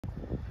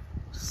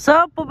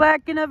Sup, we're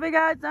back in it,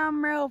 guys.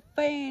 I'm Ralph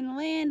and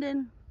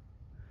Landon.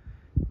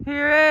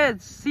 Here is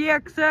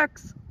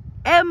CXX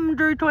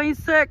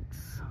M326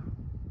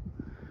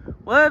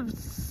 with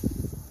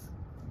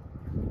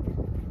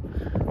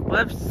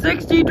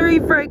 63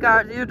 freight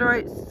cars. You're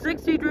right,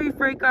 63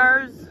 freight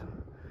cars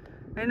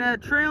and a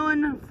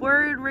trailing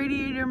flared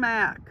radiator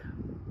Mac.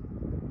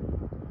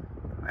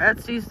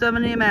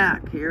 SC70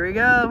 Mac. Here we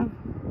go.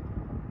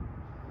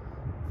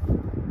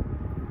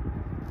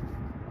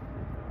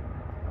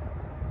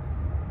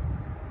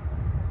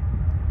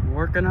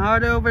 Working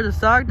hard over the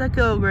stock to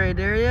kill grade.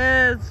 There he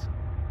is.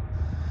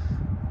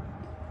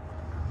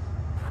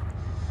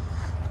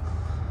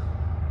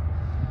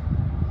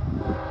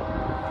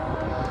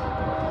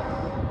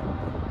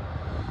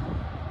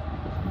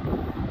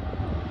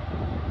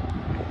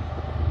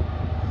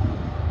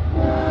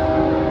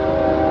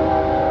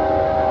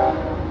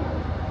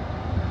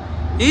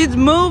 He's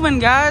moving,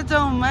 guys.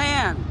 Oh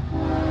man.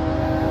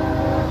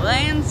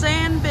 Laying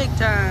sand big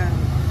time.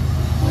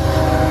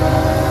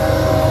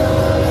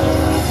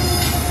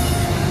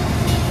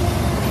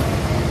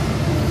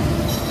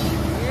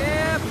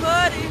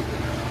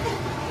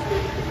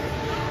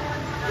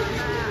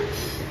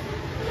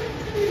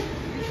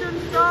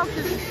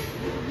 Because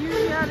you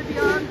usually have to be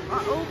on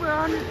over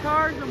 100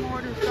 cars or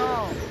more to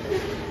stall.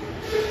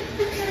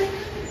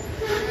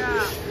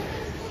 Yeah.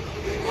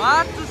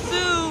 Lots of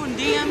Sue and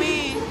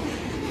DME.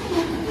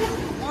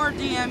 More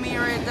DME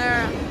right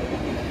there.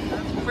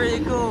 That's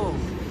pretty cool.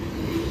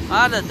 A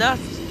lot of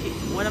dust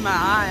went my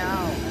eye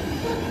out.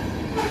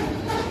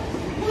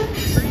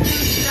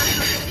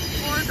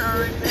 Sports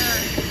are right there.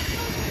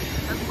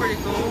 That's pretty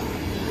cool.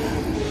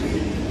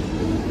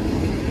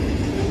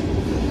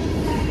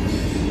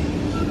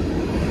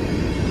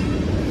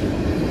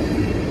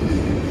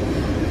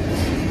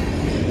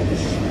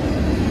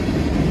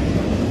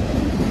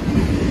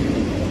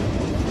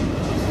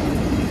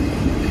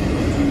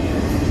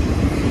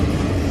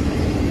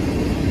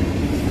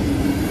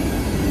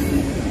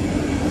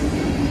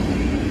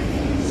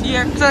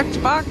 CXX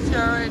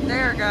boxcar right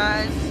there,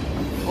 guys.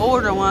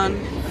 Older one.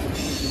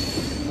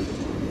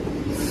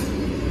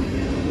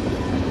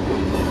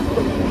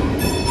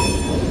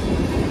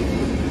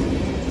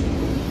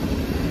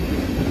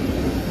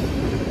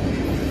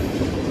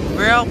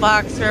 Rail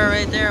boxcar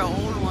right there,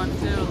 old one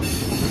too.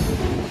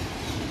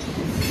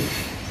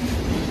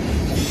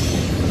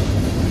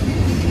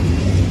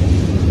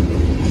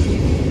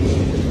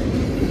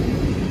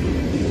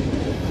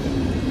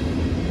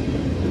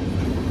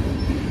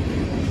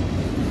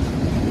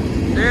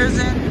 There's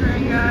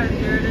entering, guys.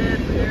 Here it is.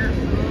 Here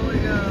slowly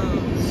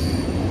goes.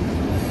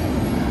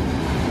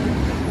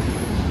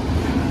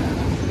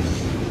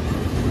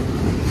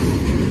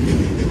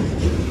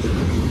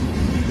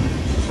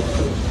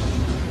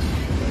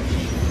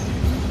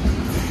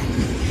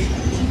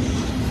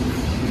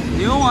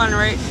 New one,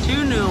 right?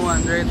 Two new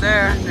ones right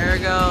there. There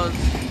it goes.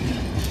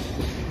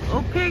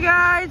 Okay,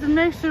 guys.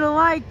 Make sure to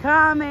like,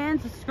 comment,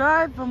 and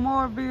subscribe for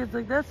more videos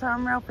like this.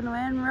 I'm Ralph and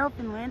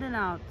Landon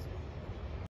out.